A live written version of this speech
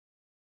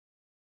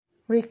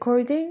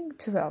Recording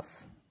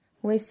 12.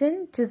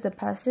 Listen to the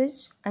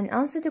passage and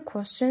answer the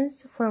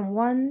questions from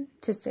 1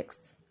 to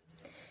 6.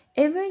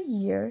 Every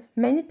year,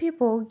 many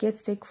people get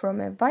sick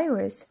from a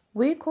virus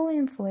we call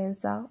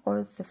influenza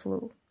or the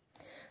flu.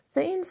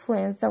 The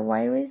influenza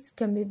virus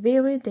can be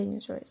very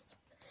dangerous.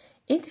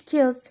 It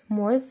kills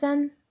more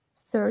than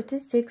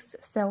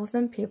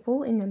 36,000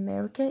 people in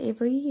America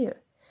every year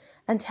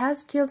and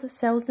has killed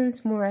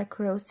thousands more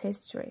across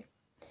history.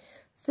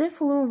 The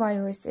flu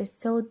virus is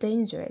so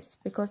dangerous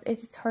because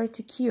it is hard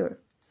to cure,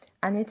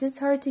 and it is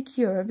hard to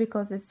cure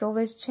because it's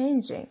always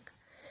changing.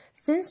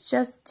 Since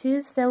just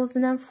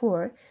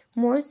 2004,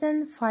 more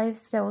than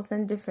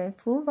 5,000 different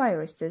flu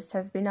viruses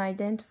have been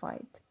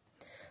identified.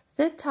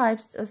 The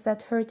types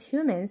that hurt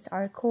humans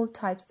are called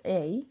types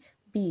A,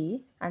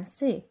 B, and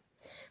C.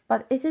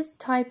 But it is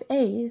type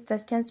A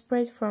that can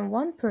spread from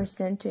one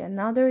person to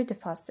another the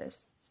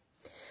fastest.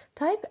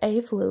 Type A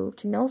flu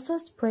can also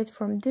spread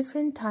from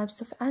different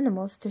types of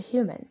animals to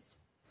humans.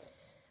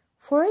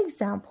 For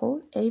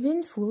example,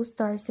 avian flu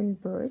starts in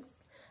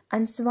birds,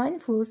 and swine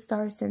flu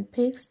starts in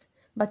pigs,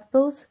 but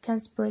both can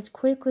spread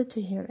quickly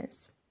to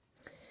humans.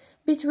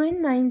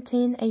 Between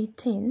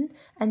 1918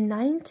 and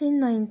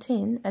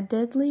 1919, a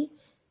deadly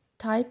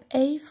type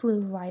A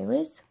flu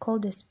virus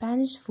called the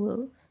Spanish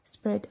flu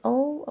spread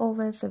all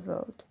over the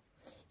world.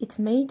 It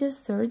made a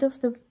third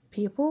of the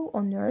people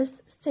on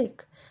Earth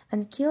sick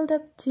and killed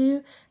up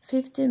to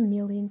 50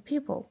 million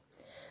people.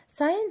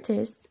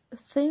 Scientists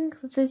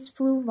think this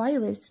flu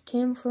virus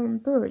came from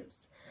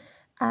birds,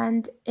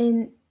 and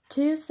in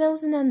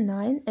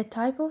 2009 a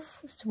type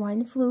of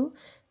swine flu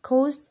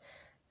caused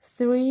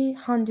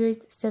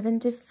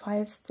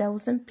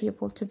 375,000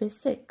 people to be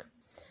sick.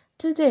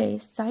 Today,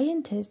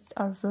 scientists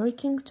are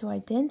working to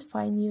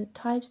identify new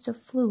types of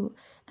flu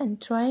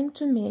and trying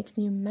to make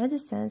new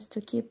medicines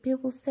to keep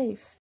people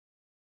safe.